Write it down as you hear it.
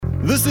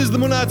This is the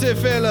Monate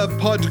Fela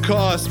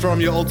podcast from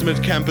your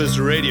ultimate campus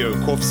radio,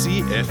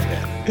 Kovsie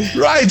FM.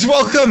 Right,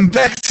 welcome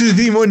back to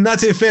the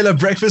Monate Fela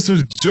breakfast.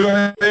 We're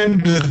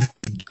joined with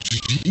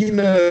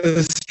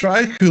Gino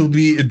Strike, who'll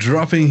be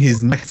dropping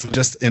his next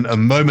just in a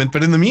moment.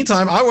 But in the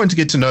meantime, I want to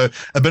get to know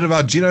a bit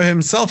about Gino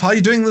himself. How are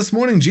you doing this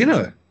morning,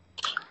 Gino?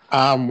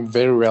 I'm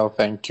very well,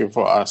 thank you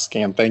for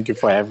asking, and thank you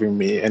for having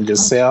me. And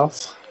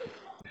yourself?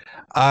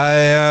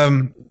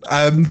 I'm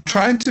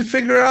trying to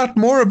figure out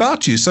more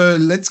about you. So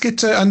let's get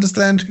to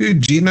understand who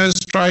Gino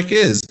Strike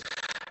is.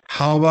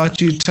 How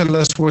about you tell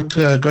us what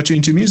got you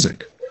into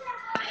music?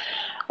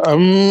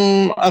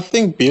 I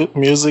think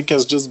music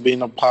has just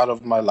been a part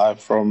of my life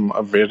from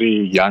a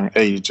very young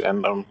age,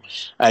 and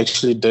I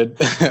actually did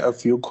a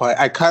few choir.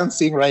 I can't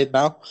sing right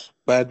now,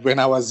 but when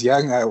I was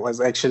young, I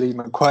was actually in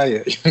a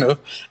choir,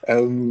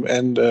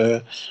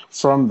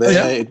 from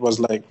there it was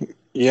like.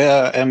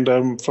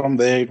 From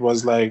there it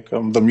was like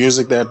the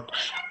music that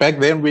back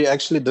then we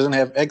actually didn't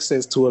have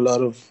access to a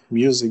lot of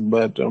music,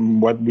 but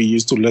what we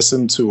used to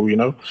listen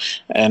to,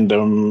 and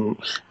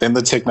then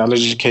the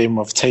technology came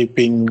of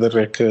taping the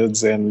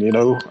records and,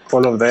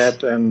 all of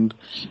that. And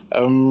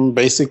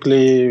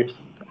basically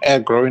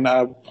growing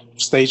up,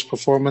 stage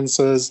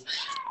performances,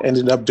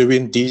 ended up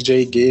doing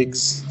DJ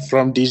gigs.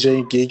 From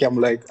DJ gig, I'm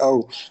like,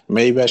 oh,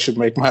 maybe I should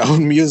make my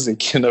own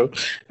music, and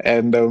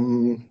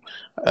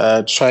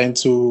trying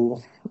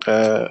to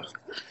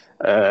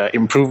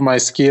improve my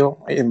skill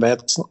in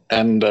that.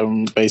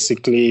 And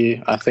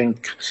basically, I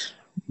think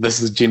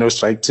this is Gino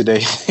Strike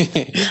today.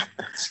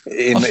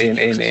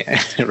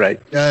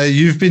 Right.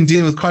 You've been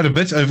dealing with quite a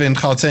bit over in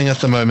Gauteng at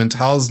the moment.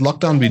 How's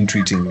lockdown been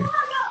treating you?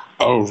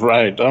 Oh,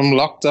 right.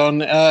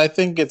 Lockdown, I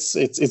think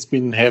it's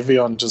been heavy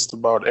on just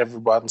about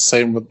everyone.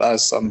 Same with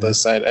us on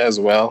this side as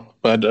well.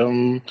 But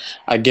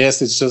I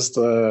guess it's just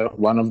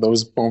one of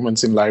those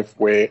moments in life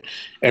where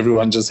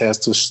everyone just has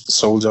to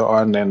soldier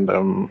on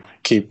and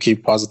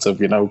keep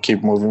positive,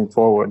 keep moving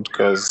forward,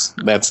 because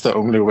that's the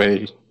only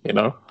way,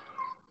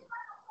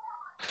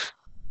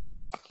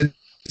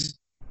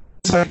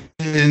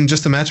 In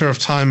just a matter of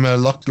time,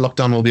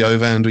 lockdown will be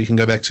over and we can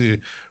go back to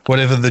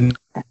whatever the...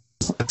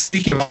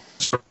 Speaking of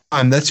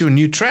time, that's your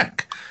new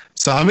track.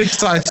 So I'm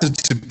excited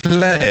to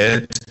play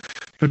it.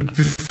 But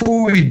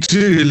before we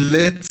do,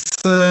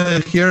 let's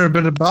hear a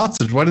bit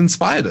about it. What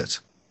inspired it?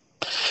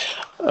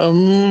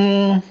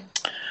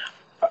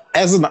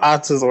 As an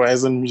artist or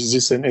as a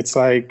musician, it's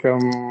like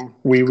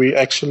we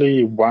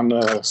actually want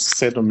to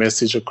send a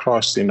message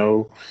across,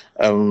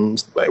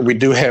 we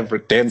do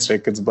have dance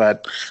records,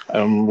 but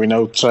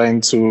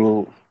trying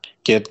to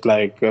get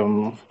like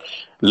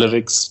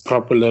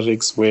proper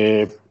lyrics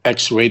where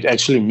it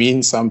actually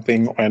means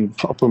something, and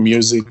proper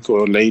music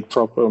or laid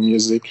proper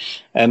music.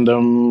 And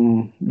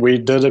we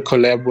did a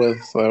collab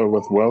with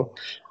Will,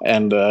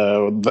 and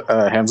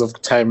Hands of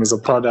Time is a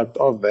product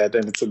of that,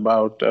 and it's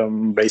about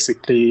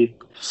basically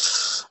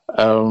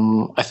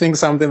I think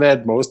something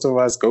that most of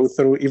us go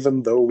through,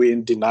 even though we're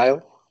in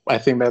denial. I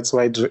think that's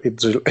why it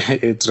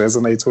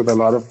resonates with a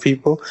lot of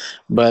people.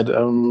 But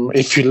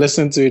if you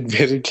listen to it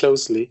very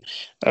closely,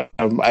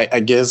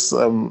 I guess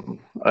you'll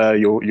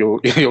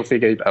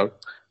figure it out.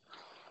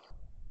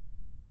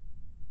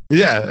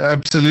 Yeah,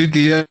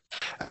 absolutely. Yeah.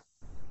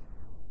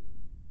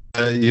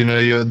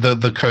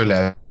 The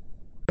collab.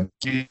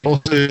 You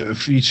also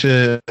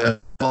feature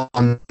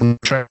on the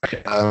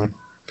track. How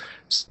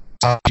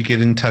did you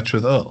get in touch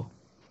with Earl?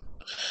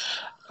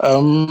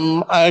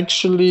 I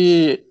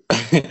actually,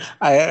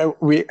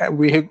 we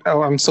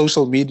on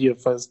social media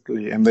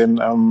firstly, and then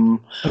I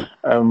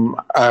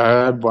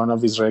heard one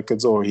of his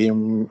records or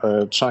him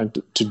trying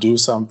to do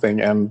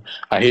something, and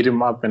I hit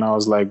him up and I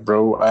was like,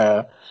 bro,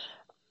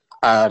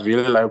 I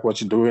really like what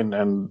you're doing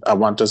and I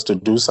want us to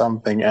do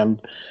something.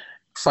 And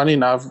funny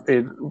enough,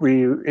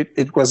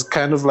 it was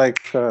kind of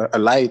like a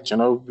light,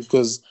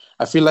 because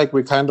I feel like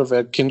we kind of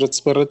had kindred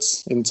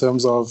spirits in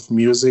terms of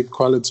music,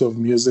 quality of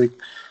music,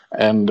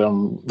 and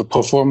the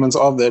performance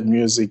of that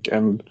music.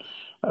 And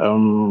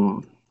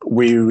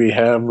we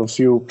have a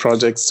few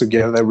projects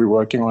together we're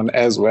working on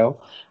as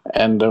well.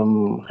 And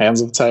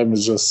Hands of Time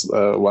is just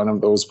one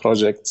of those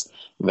projects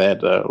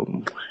that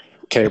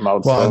came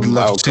out. Well, from I'd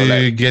love to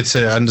collab. get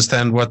to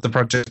understand what the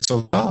project's all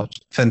about.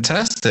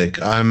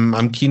 Fantastic.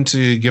 I'm keen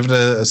to give it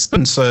a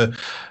spin. So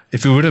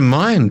if you wouldn't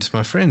mind,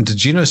 my friend,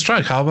 Gino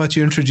Strike, how about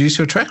you introduce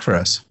your track for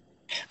us?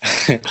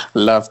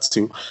 Love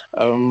to.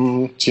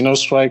 Gino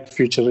Strike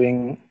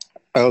featuring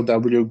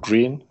L.W.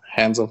 Green,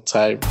 Hands of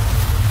Time.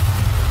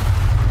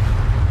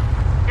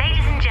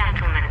 Ladies and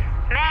gentlemen,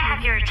 may I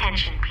have your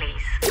attention,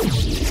 please?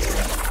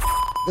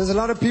 There's a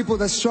lot of people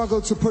that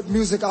struggle to put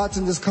music out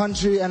in this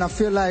country, and I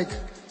feel like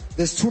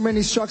there's too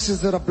many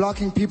structures that are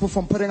blocking people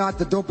from putting out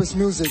the dopest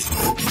music.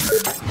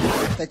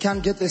 They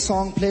can't get their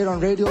song played on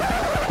radio.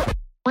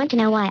 Want to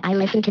know why I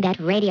listen to that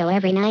radio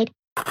every night?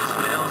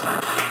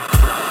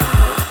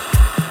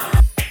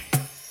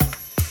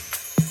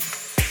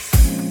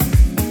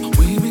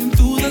 We've been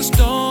through the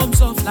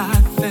storms of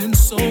life and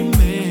so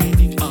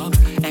many ups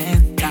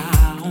and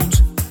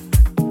downs.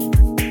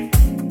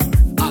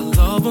 Our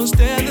love will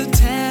stand the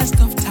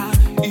test of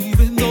time,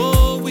 even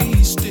though we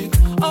stick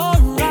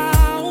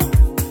around.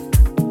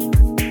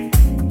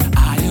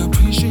 I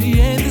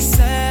appreciate the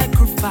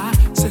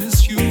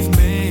sacrifices you've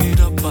made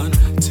up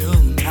until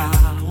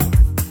now,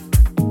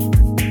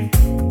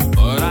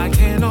 but I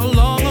can no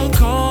longer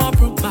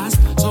compromise,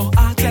 so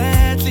I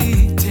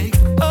gladly take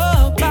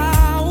a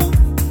bow.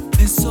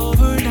 It's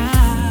over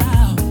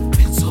now,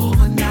 it's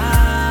over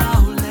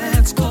now,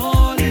 let's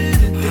call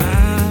it a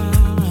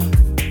day.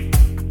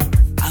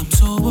 I'm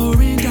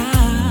sobering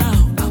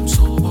down,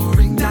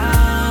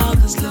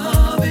 this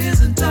love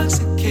is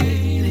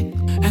intoxicating,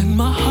 and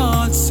my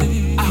heart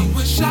sings. I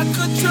wish I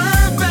could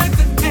turn back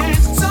the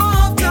hands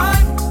of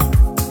time,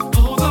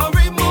 pull the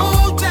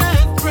remote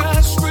and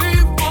press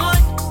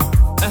rewind,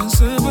 and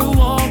simply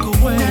walk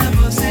away.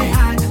 Never say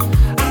hi,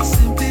 I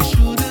simply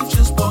should have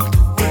just walked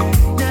away.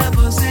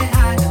 Never say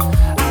hi,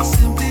 I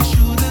simply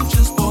should have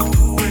just walked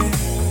away.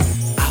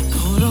 I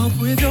put up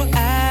with your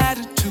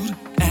attitude,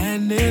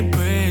 and it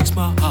breaks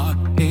my heart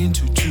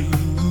into two.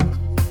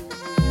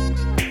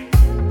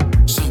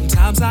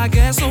 Sometimes I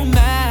get so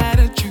mad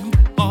at you,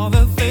 all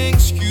the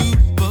things you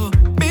put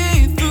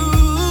me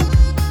through.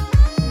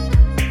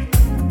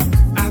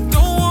 I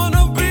don't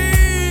wanna be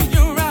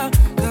around,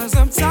 'cause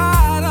I'm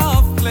tired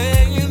of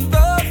playing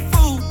the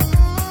fool.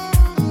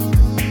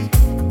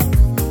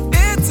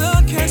 It's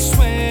a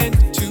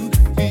catch-22,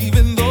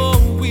 even though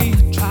we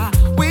try,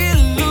 we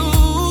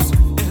lose.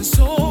 It's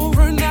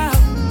over now,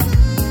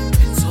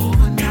 it's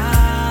over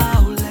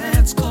now,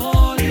 let's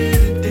call it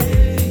a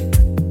day.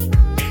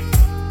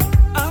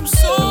 I'm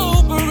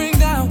sobering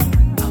down,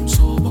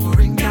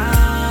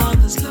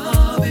 this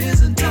love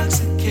is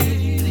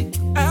intoxicating,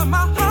 and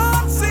my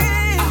heart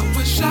sings. I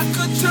wish I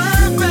could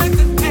turn back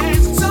the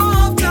hands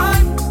of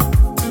time,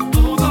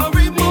 pull the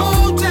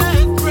remote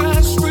and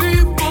press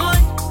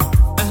rewind,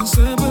 and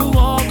simply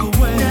walk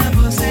away.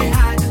 Never say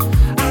hi,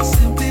 I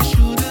simply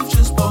should have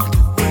just walked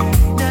away.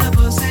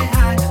 Never say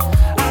hi,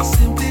 I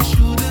simply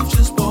should have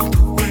just walked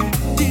away.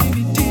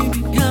 Dimmy,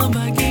 come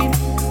again.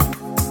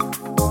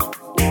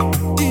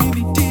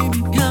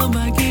 Dimmy, come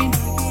again.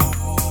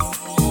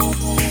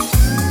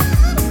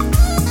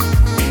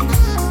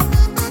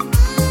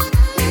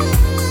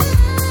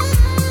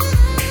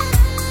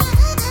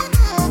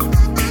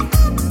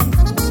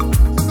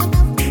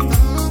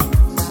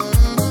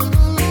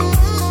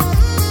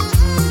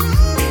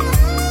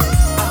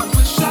 I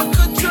wish I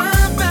could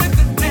turn back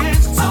the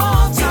hands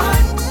of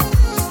time,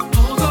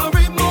 pull the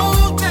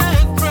remote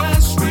and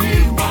press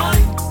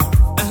rewind,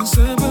 and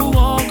simply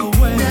walk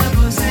away.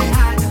 Never say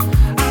hi,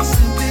 I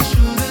simply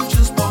should have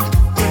just walked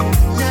away.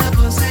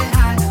 Never say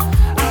hi,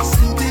 I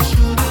simply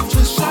should have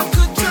just. I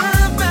could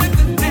turn back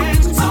the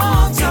hands of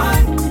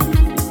time,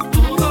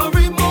 pull the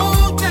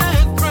remote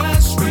and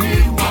press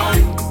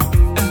rewind,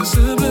 and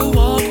simply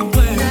walk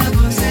away.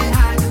 Never say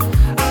hi,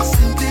 I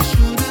simply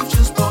should have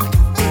just walked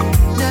away.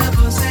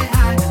 Never say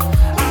hi,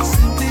 I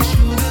simply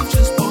should have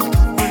just walked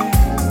away.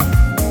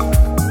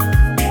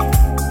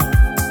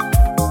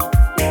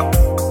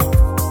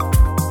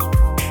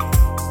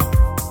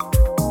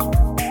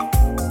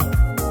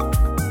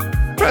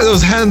 Right,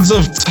 those Hands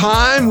of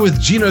Time with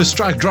Gino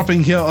Strike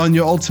dropping here on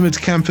your Ultimate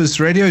Campus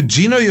Radio.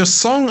 Gino, your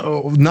song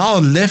now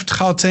left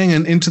Gauteng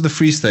and into the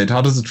Free State.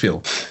 How does it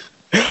feel?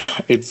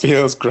 It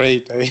feels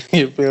great.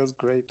 It feels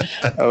great.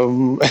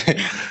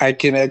 I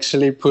can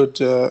actually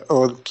put,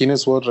 or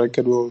Guinness World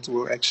Record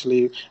will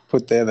actually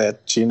put there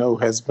that Gino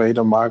has made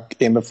a mark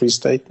in the Free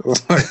State.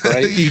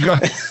 Right? you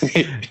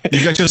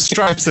got your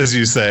stripes, as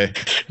you say.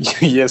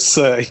 Yes,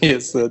 sir.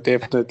 Yes, sir.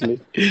 Definitely.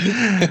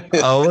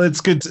 Oh, well, it's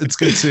good. It's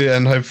good to,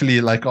 and hopefully,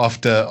 like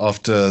after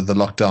the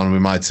lockdown, we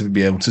might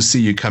be able to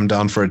see you come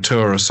down for a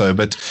tour or so.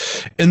 But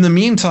in the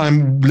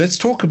meantime, let's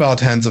talk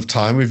about Hands of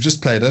Time. We've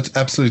just played it.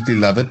 Absolutely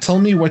love it. Tell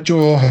me what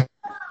your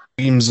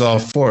dreams are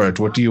for it.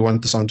 What do you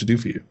want the song to do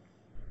for you?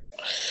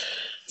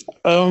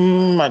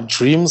 My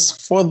dreams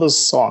for the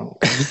song.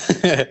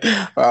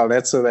 Wow,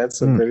 that's a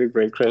very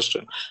great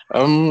question.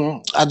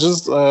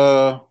 It's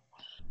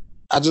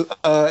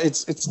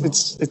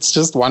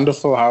just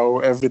wonderful how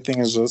everything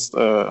is just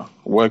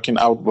working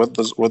out with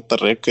the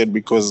record,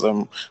 because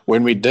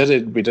when we did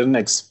it, we didn't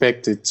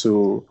expect it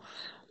to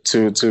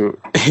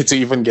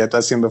even get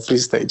us in the Free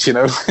State, you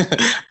know.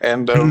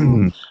 And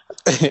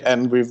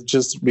and we've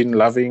just been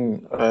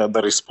loving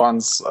the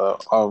response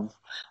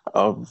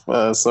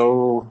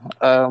so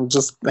I'm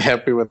just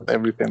happy with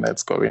everything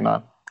that's going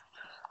on.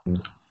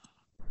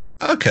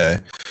 Okay.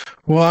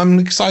 Well, I'm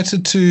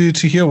excited to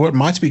hear what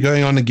might be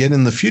going on again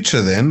in the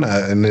future then.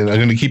 And then I'm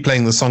going to keep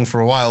playing the song for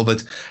a while,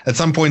 but at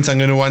some point I'm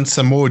going to want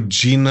some more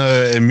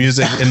Gino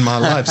music in my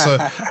life. So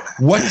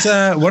what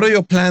are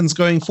your plans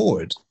going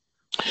forward?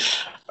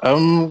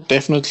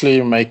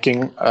 Definitely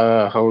making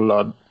a whole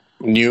lot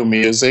new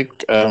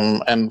music,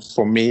 and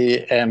for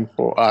me and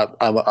for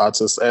other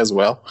artists as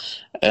well.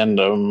 And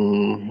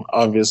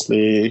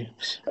obviously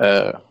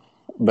the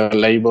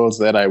labels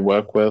that I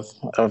work with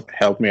have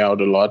helped me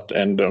out a lot,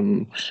 and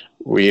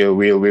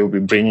we'll be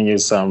bringing you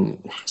some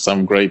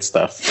great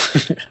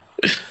stuff.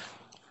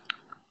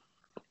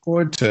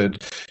 forward to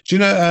it. Do you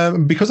know,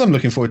 because I'm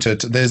looking forward to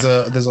it, there's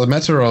a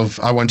matter of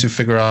I want to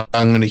figure out,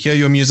 I'm going to hear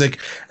your music,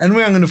 and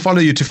where I'm going to follow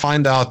you to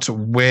find out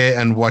where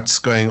and what's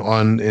going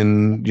on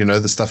in, you know,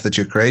 the stuff that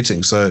you're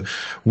creating. So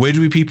where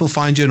do people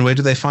find you, and where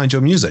do they find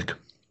your music?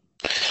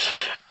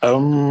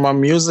 My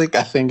music,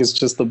 I think, is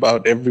just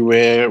about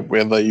everywhere,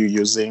 whether you're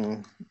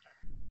using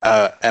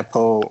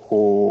Apple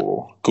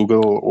or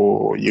Google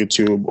or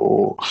YouTube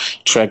or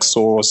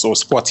TrackSource or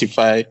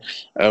Spotify.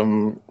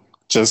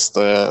 Just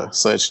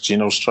search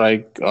Gino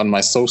Strike on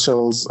my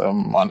socials.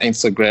 On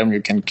Instagram,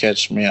 you can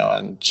catch me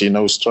on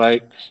Gino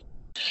Strike.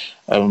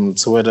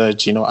 Twitter,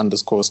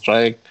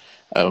 Gino_Strike.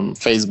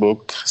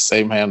 Facebook,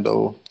 same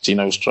handle,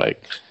 Gino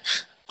Strike.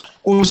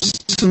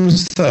 Awesome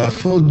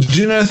stuff. Well,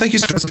 Gino, thank you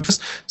so much.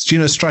 It's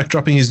Gino Strike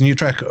dropping his new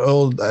track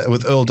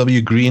with Earl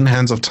W. Green,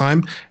 Hands of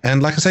Time.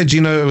 And like I said,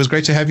 Gino, it was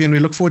great to have you, and we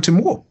look forward to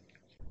more.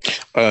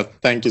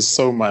 Thank you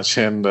so much,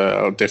 and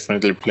I'll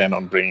definitely plan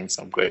on bringing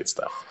some great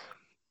stuff.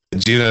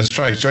 Gino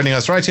Strike joining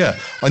us right here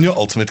on your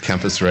Ultimate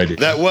Campus Radio.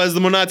 That was the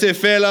Monate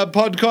Fela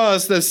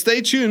podcast.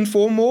 Stay tuned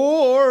for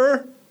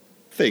more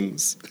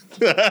things.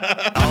 All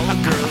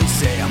the girls